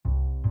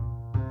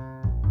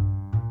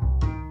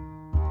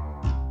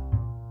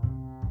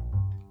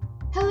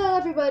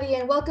everybody,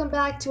 and welcome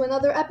back to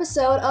another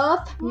episode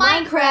of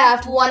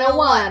Minecraft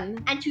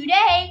 101. And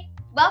today,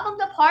 welcome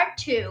to part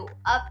 2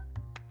 of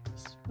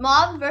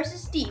Mobs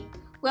vs. Steve.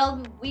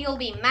 We will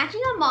be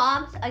matching our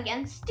mobs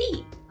against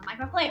Steve, the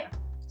Minecraft player.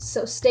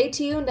 So stay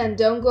tuned and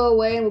don't go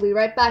away, and we'll be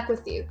right back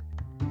with you.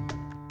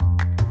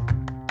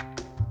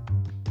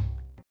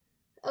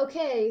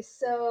 Okay,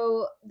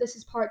 so this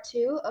is part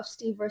 2 of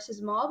Steve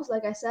vs. Mobs.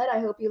 Like I said, I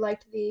hope you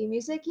liked the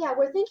music. Yeah,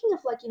 we're thinking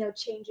of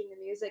changing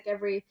the music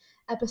every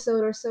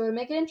episode or so to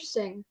make it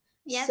interesting.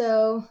 Yes.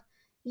 So,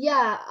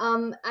 yeah,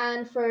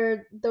 and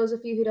for those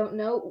of you who don't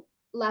know,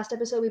 last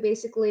episode we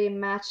basically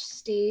matched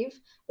Steve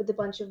with a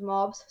bunch of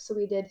mobs. So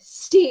we did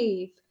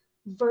Steve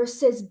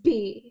versus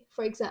B,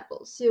 for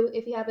example. So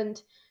if you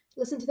haven't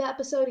listened to that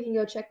episode, you can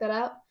go check that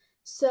out.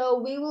 So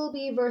we will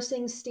be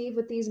versing Steve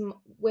with these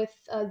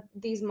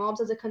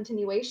mobs as a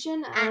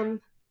continuation.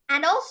 And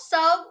also,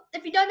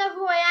 if you don't know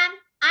who I am,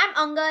 I'm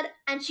Ungud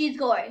and she's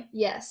Gory.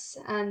 Yes,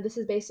 and this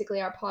is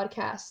basically our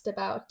podcast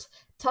about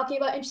talking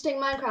about interesting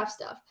Minecraft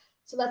stuff.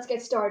 So let's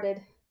get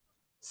started.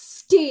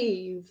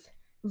 Steve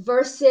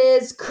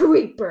versus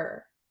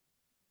Creeper.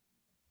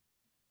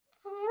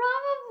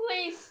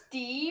 Probably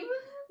Steve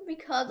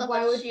because of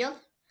Why the would- shield.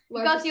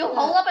 why Because would you you say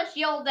hold that? up a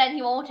shield, then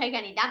he won't take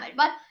any damage.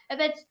 But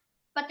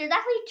there's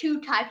actually 2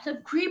 types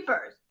of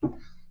creepers.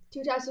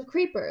 2 types of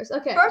creepers.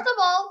 Okay. First of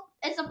all,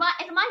 it's a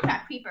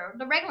Minecraft creeper,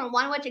 the regular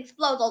one which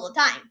explodes all the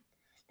time.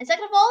 And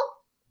second of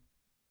all,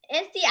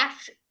 it's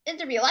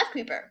the real life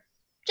creeper.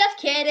 Just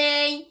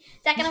kidding.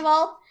 Second of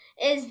all,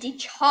 is the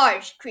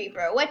charged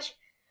creeper, which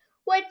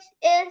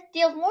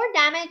deals more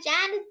damage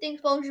and the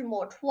explosion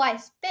more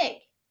twice big,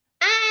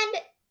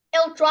 and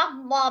it'll drop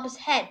mobs'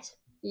 heads.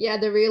 Yeah,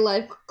 the real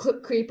life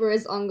creeper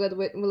is Ungud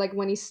with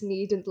when he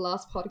sneezed in the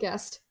last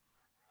podcast.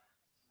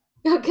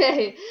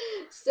 Okay,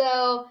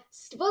 so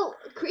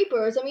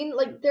creepers. I mean,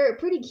 they're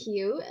pretty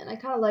cute, and I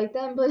kind of like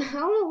them, but I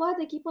don't know why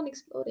they keep on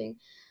exploding.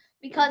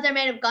 Because they're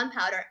made of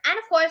gunpowder, and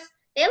of course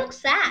they look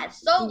sad.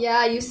 So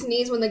Yeah, you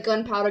sneeze when the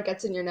gunpowder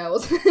gets in your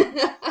nose.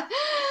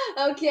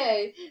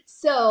 Okay,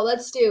 so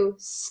let's do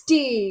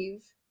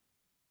Steve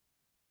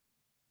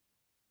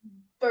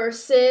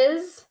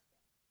versus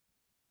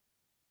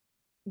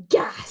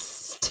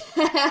Ghast.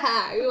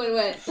 Who would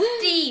win?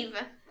 Steve.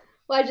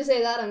 Why'd you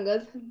say that? I'm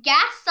good.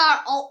 Ghasts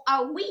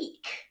are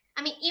weak.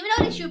 I mean, even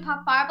though they shoot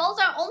fireballs,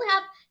 they only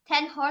have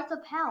 10 hearts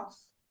of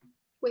health.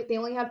 Wait, they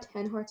only have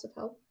 10 hearts of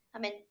health? I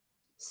mean,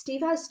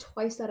 Steve has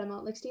twice that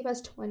amount. Steve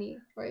has 20,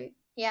 right?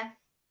 yeah.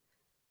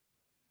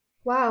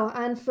 Wow,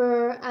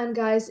 and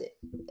guys,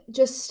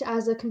 just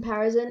as a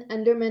comparison,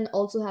 Endermen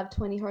also have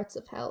 20 hearts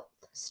of health.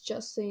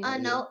 Just so you know.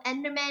 No,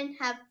 Endermen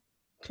have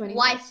 20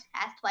 twice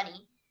as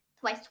 20.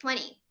 Twice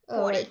 20. 40.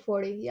 Oh, right,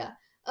 40, yeah.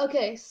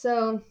 Okay,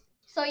 so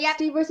So yeah.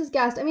 Steve versus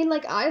Ghast. I mean,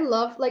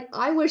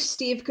 I wish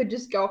Steve could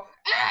just go,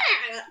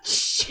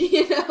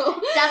 you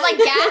know? That's like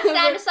Ghast,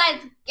 and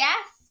besides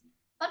Ghast,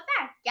 fun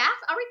fact,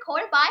 Ghasts are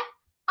recorded by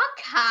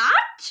a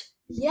cat.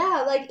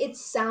 Yeah,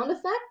 its sound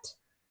effect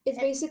is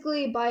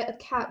basically by a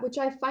cat, which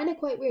I find it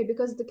quite weird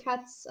because the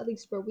cats, at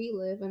least where we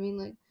live, I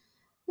mean,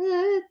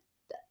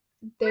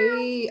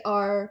 they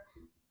are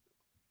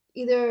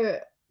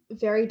either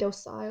very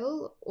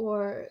docile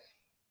or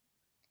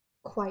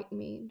quite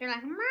mean. They're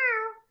like, meow.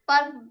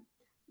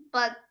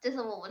 But this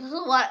is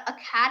what a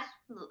cat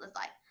is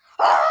like.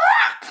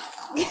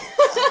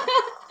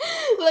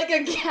 Like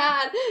a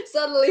cat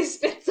suddenly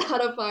spits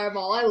out a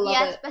fireball. I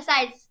love it.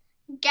 Besides,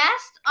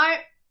 Ghasts are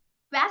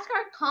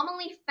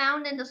commonly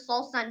found in the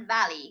Soul Sand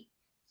Valley.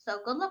 So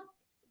good luck.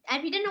 And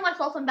if you didn't know what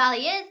Soul Sand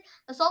Valley is,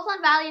 the Soul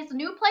Sand Valley is a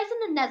new place in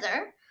the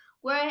Nether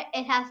where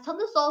it has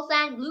tons of soul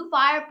sand, blue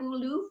fire,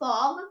 blue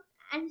fog,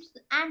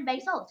 and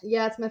basalt.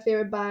 Yeah, it's my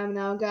favorite biome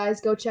now, guys.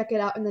 Go check it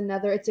out in the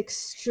Nether. It's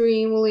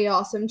extremely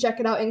awesome.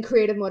 Check it out in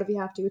creative mode if you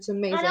have to. It's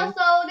amazing. And also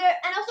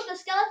the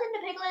skeleton,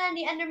 the piglin, and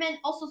the enderman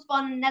also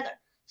spawn in the Nether.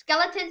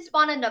 Skeletons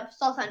spawn in the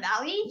Soul Sand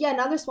Valley. Yeah,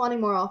 now they're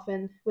spawning more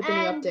often with the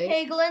new update.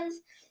 Piglins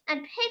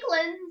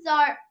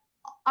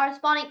are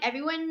spawning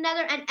everywhere in the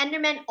Nether, and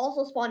endermen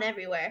also spawn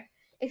everywhere,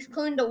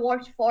 excluding the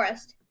Warped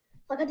Forest.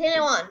 So continue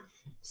on.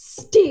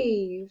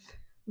 Steve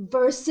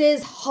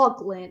versus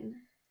Hoglin.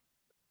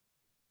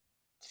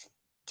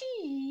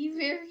 Steve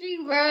is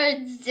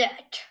the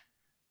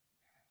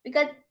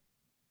because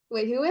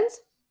wait, who wins?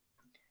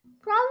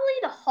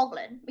 Probably the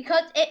Hoglin,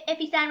 because if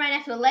he stands right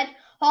next to a ledge,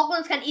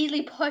 Hoglins can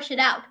easily push it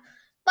out.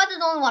 But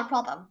there's only one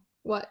problem.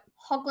 What?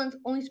 Hoglins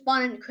only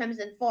spawn in the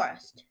Crimson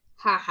Forest.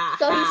 Ha ha.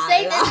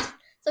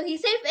 So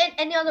he's safe in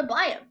any other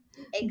biome.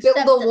 Build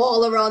a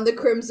wall around the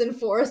Crimson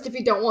Forest if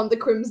you don't want the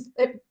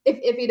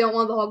if you don't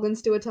want the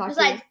Hoglins to attack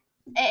Besides,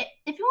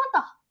 if you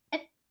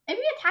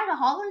attack the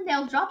Hoglin,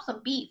 they'll drop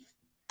some beef.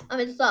 I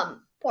mean,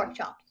 some pork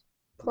chops.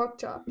 Pork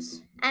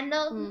chops. And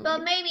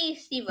but maybe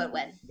Steve would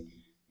win.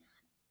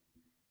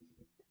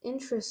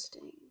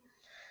 Interesting.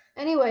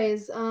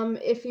 Anyways,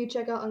 if you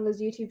check out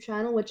Angla's YouTube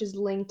channel, which is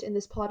linked in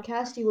this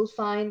podcast, you will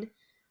find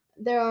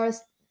there are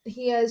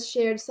he has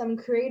shared some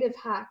creative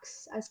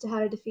hacks as to how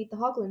to defeat the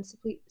Hoglins.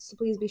 So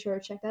please be sure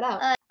to check that out.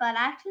 But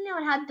I actually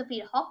know how to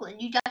defeat a Hoglin.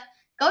 You just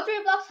go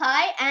 3 blocks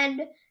high,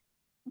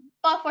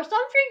 but for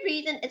some strange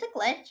reason, it's a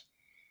glitch.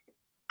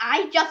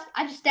 I just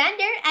stand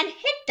there and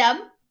hit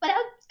them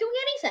without doing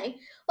anything.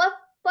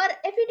 But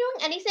if you're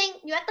doing anything,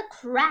 you have to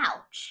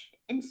crouch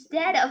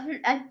instead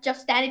of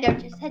just standing there,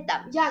 just hit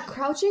them. Yeah,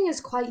 crouching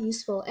is quite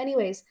useful.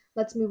 Anyways,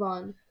 let's move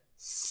on.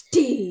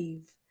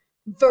 Steve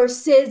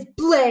versus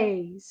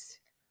Blaze.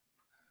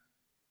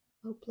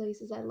 Oh,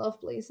 Blazes. I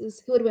love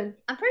Blazes. Who would win?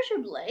 I'm pretty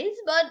sure Blaze,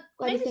 but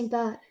Why do you think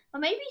that?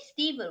 But maybe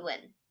Steve would win.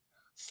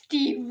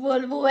 Steve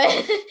would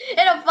win.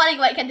 In a funny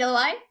way, can you know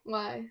why?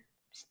 Why?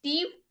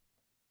 Steve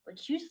would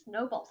shoot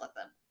snowballs at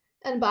them.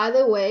 And by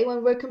the way,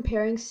 when we're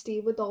comparing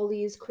Steve with all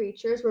these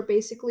creatures,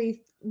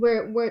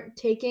 we're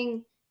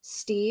taking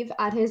Steve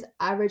at his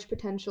average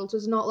potential. So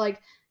it's not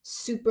like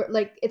super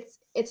like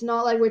it's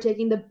not like we're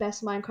taking the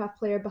best Minecraft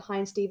player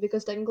behind Steve,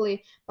 because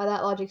technically by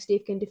that logic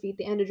Steve can defeat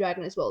the Ender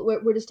Dragon as well.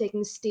 We're just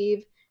taking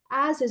Steve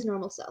as his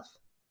normal self.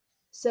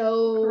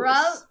 So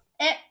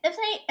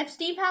if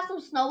Steve has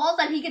some snowballs,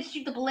 then he can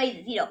shoot the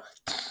blazes, you know.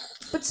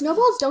 But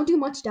snowballs don't do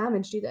much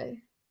damage, do they?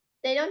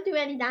 They don't do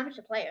any damage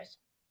to players.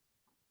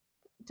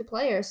 To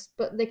players,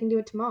 but they can do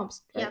it to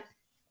mobs. Right? Yeah.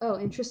 Oh,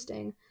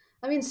 interesting.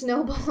 I mean,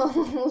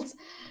 snowballs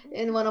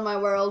in one of my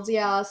worlds.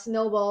 Yeah,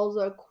 snowballs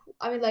are.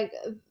 I mean, like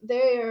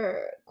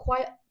they're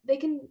quite.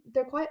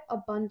 They're quite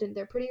abundant.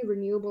 They're pretty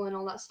renewable and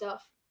all that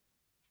stuff.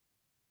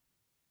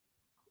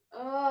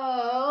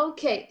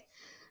 Okay.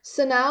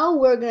 So now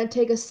we're gonna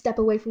take a step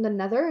away from the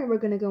Nether and we're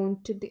gonna go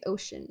into the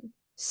ocean.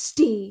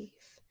 Steve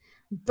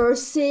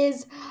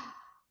versus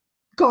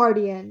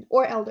Guardian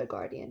or Elder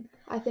Guardian.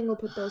 I think we'll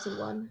put those in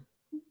one.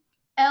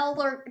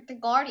 The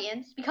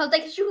Guardians, because they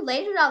can shoot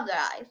lasers out of their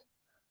eyes.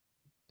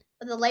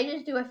 But the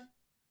lasers do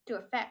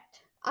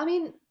effect. I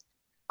mean,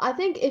 I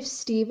think if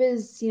Steve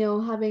is,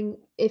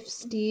 if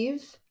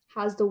Steve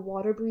has the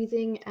water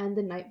breathing and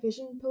the night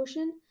vision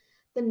potion,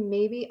 then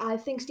maybe I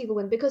think Steve will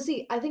win. Because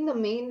see, I think the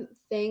main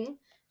thing,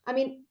 I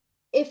mean,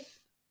 if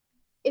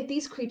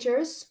these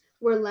creatures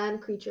were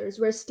land creatures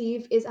where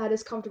Steve is at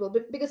his comfortable,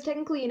 but because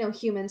technically,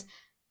 humans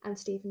and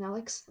Steve and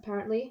Alex,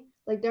 apparently,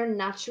 like their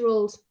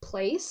natural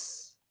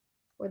place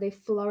where they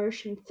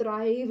flourish and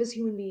thrive as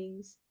human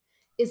beings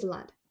is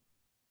land.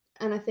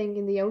 And I think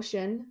in the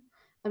ocean,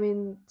 I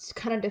mean, it's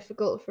kind of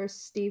difficult for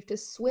Steve to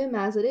swim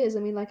as it is. I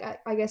mean, like,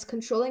 I guess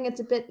controlling it's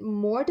a bit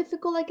more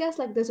difficult, I guess.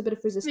 Like, there's a bit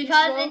of resistance.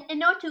 Because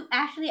in order to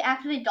actually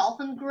activate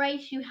Dolphin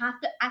Grace, you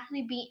have to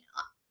actually be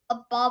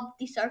above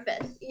the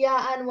surface.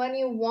 Yeah, and when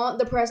you want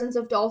the presence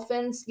of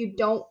dolphins, you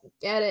don't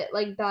get it,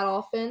 like, that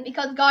often.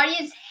 Because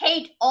Guardians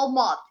hate all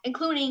mobs,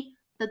 including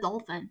the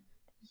dolphin.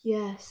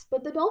 Yes,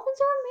 but the dolphins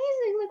are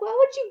amazing. Like,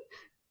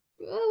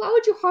 why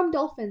would you harm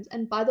dolphins?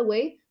 And by the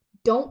way,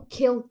 don't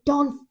kill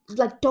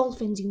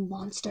dolphins, you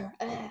monster.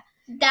 Ugh.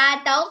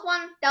 That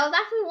was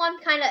actually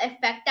one kind of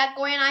effect that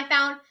Gory and I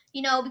found,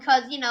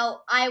 because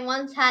I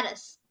once had a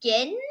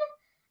skin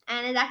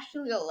and it's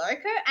actually a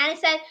lurker and it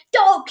said,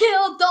 "Don't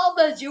kill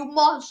dolphins, you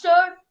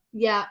monster."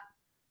 Yeah.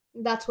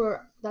 That's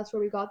where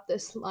we got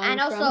this line. And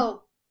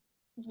also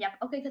yep,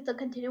 okay, so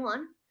continue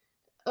on.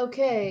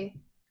 Okay.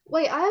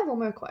 Wait, I have one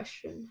more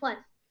question. What?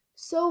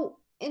 So,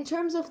 in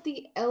terms of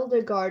the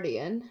Elder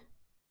Guardian,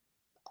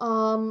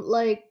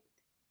 like,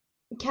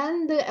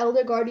 can the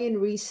Elder Guardian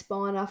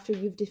respawn after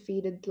you've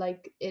defeated,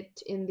 like,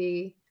 it in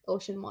the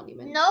Ocean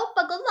Monument? No,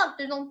 but good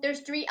luck.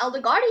 There's 3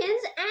 Elder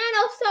Guardians, and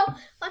also,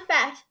 fun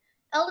fact,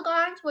 Elder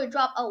Guardians will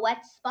drop a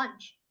wet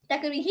sponge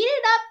that can be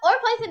heated up or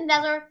placed in the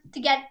Nether to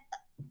get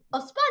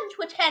a sponge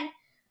which can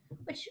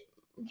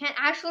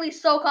actually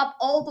soak up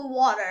all the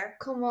water.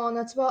 Come on,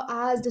 that's about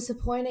as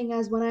disappointing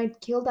as when I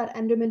killed that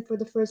Enderman for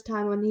the first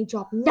time when he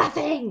dropped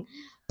nothing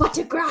but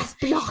a grass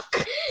block.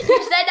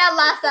 You said that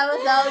last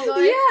episode,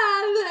 Gory. Yeah,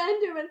 the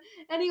Enderman.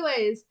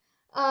 Anyways,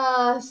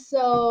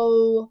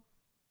 so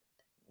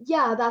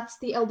yeah, that's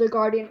the Elder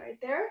Guardian right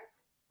there.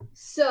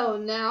 So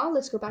now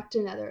let's go back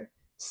to Nether.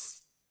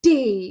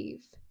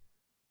 Steve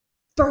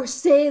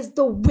versus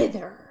the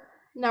Wither.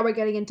 Now we're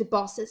getting into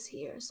bosses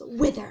here. So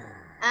Wither.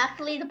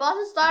 Actually, the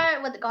bosses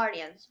started with the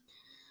Guardians.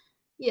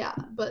 Yeah,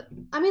 but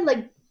I mean,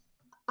 like,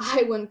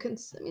 I wouldn't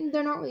I mean,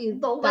 they're not really the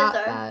that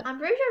Wither. bad. I'm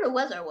pretty sure the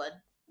Wither would,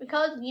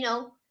 because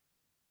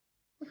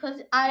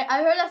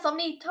I heard that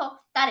somebody took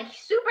that a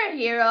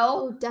superhero.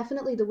 Oh,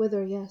 definitely the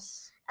Wither.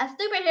 Yes. A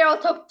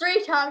superhero took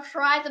 3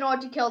 tries in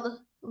order to kill the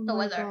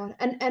Wither. God.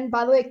 And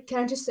by the way, can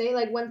I just say,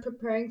 like, when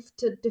preparing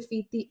to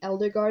defeat the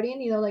Elder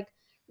Guardian, like,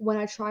 when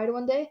I tried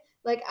one day,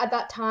 like, at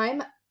that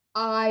time,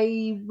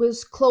 I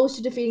was close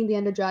to defeating the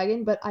Ender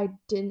Dragon, but I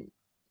didn't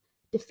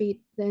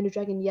defeat the Ender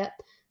Dragon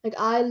yet. Like,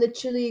 I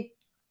literally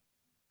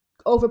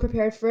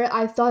over-prepared for it.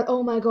 I thought,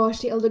 oh my gosh,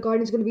 the Elder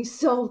Guardian is going to be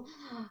so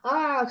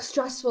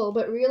stressful,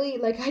 but really,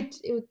 like,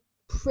 it was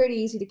pretty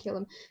easy to kill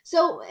him.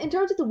 So, in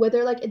terms of the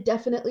Wither, like,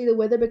 definitely the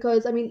Wither,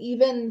 because, I mean,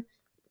 even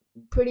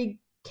pretty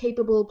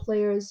capable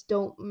players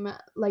don't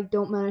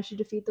manage to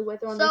defeat the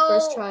Wither on their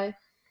first try.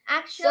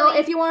 Actually, so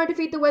if you want to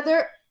defeat the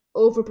Wither,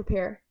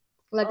 over-prepare.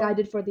 like I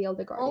did for the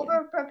Elder Guardian.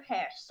 Over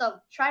prepare. So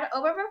try to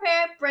over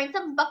prepare. Bring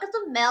some buckets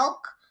of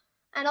milk,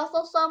 and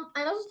also some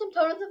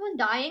totems of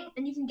undying,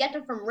 and you can get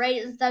them from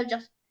raids instead of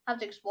just have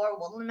to explore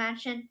Woodland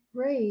Mansion.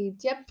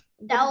 Raids, yep.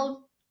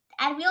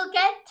 And we'll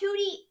get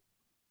to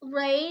the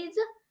raids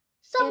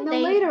someday.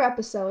 In a later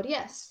episode,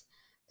 yes.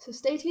 So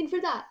stay tuned for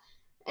that.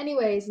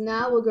 Anyways,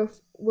 now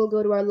we'll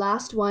go to our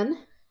last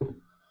one.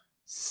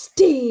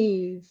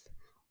 Steve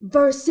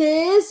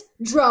versus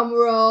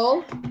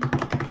drumroll.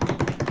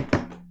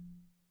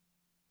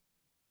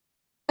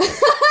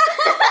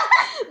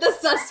 The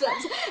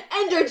suspense.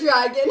 Ender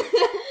Dragon.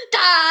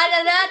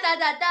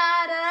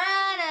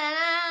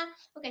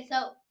 Okay,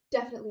 so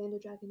definitely Ender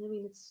Dragon. I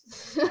mean, it's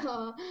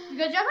because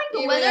just like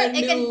the wizard,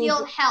 it can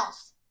heal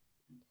health.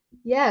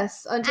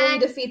 Yes, until you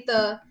defeat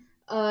the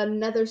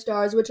Nether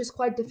Stars, which is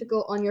quite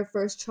difficult on your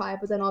first try,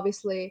 but then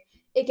obviously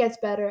it gets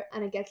better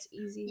and it gets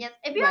easy. Yes,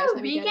 if you have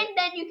a beacon,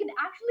 then you can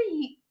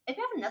actually, if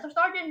you have a Nether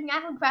Star, then you can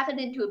actually craft it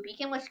into a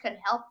beacon, which can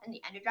help in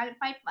the Ender Dragon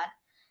fight, but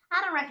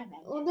I don't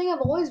recommend it. One thing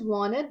I've always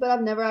wanted, but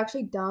I've never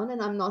actually done,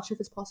 and I'm not sure if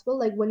it's possible,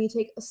 like when you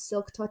take a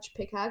Silk Touch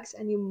pickaxe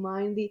and you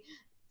mine the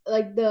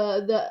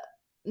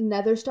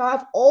Nether Star.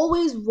 I've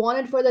always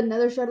wanted for the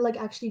Nether Star to like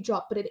actually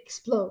drop, but it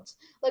explodes.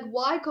 Like,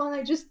 why can't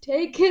I just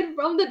take it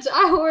from the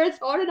tower? It's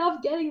hard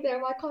enough getting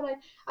there. Why can't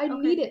I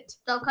need it.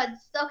 So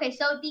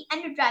the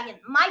Ender Dragon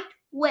might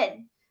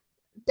win.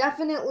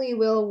 Definitely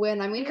will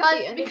win. I mean,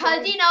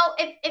 because you know,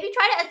 if you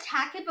try to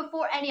attack it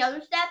before any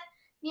other step,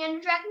 the Ender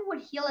Dragon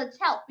would heal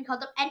itself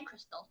because of end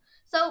crystals.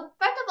 So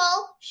first of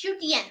all, shoot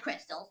the end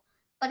crystals.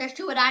 But there's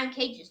 2 iron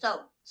cages,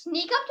 so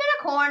sneak up to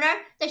the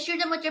corner, then shoot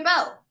them with your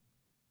bow.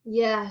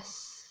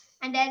 Yes.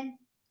 And then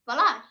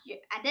voila,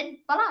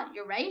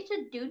 you're ready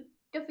to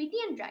defeat the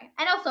Ender Dragon.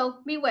 And also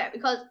beware,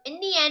 because in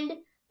the end,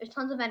 there's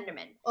tons of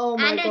Endermen. Oh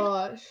my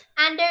gosh.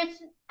 And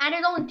there's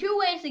only 2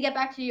 ways to get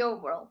back to the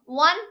overworld.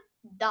 1,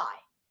 die.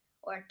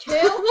 Or 2.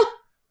 Well,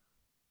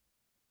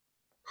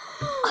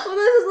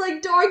 this is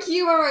like dark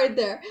humor right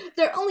there.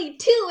 There are only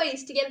 2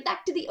 ways to get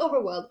back to the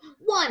overworld.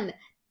 1,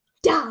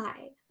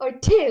 die. Or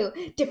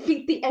 2,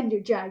 defeat the Ender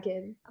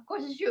Dragon. Of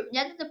course it's true. You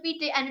have to defeat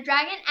the Ender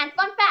Dragon. And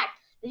fun fact,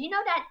 did you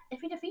know that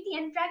if you defeat the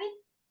Ender Dragon,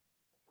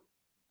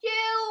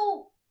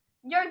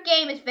 your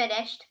game is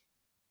finished.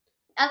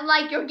 And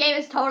like your game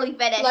is totally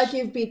finished. Like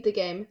you've beat the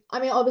game. I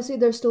mean, obviously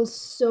there's still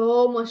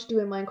so much to do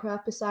in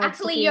Minecraft besides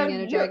defeating the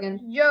Ender Dragon.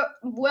 Your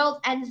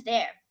world ends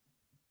there.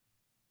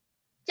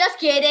 Just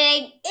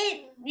kidding.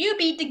 You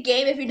beat the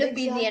game if you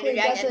defeat the Ender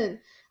Dragon.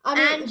 I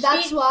mean,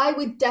 that's why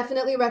we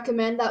definitely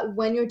recommend that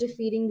when you're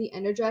defeating the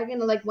Ender Dragon,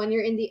 like when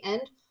you're in the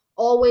end,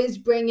 always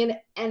bring an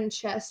end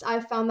chest. I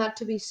found that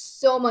to be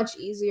so much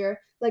easier.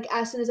 Like,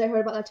 as soon as I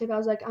heard about that tip, I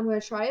was like, I'm going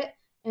to try it.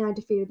 And I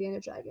defeated the Ender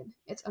Dragon.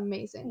 It's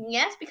amazing.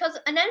 Yes, because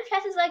an end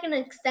chest is like an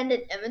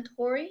extended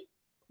inventory.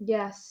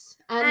 Yes.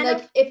 And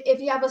like, if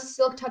you have a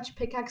Silk Touch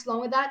pickaxe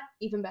along with that,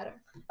 even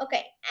better.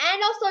 Okay.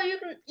 And also, you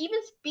can even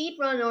speed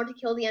run in order to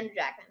kill the Ender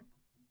Dragon.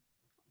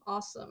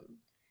 Awesome.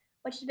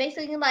 Which is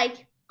basically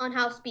like on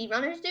how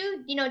speedrunners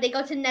do. You know, they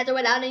go to the Nether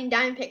without any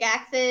diamond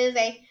pickaxes.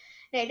 They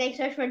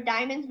search for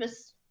diamonds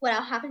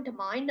without having to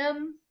mine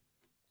them.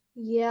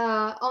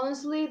 Yeah,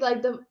 honestly,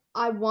 like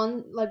I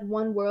won like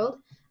one world.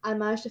 I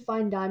managed to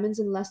find diamonds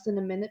in less than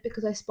a minute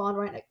because I spawned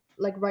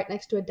right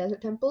next to a desert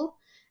temple.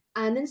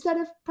 And instead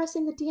of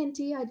pressing the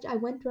TNT, I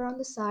went around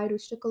the side,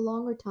 which took a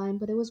longer time,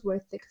 but it was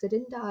worth it because I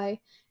didn't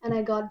die. And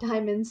I got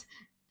diamonds,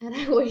 and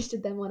I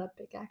wasted them on a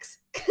pickaxe.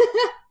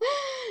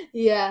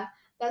 Yeah,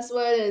 that's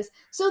what it is.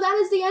 So that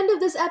is the end of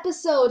this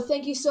episode.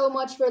 Thank you so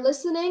much for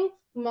listening.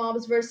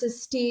 Mobs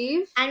versus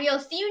Steve. And we'll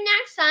see you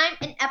next time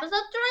in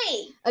episode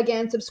 3.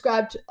 Again,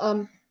 subscribe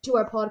to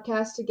our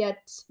podcast to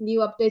get new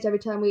updates every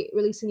time we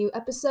release a new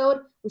episode,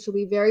 which will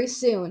be very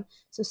soon.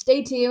 So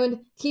stay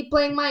tuned, keep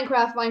playing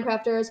Minecraft,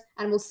 Minecrafters,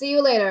 and we'll see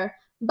you later.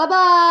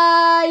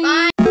 Bye-bye!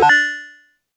 Bye!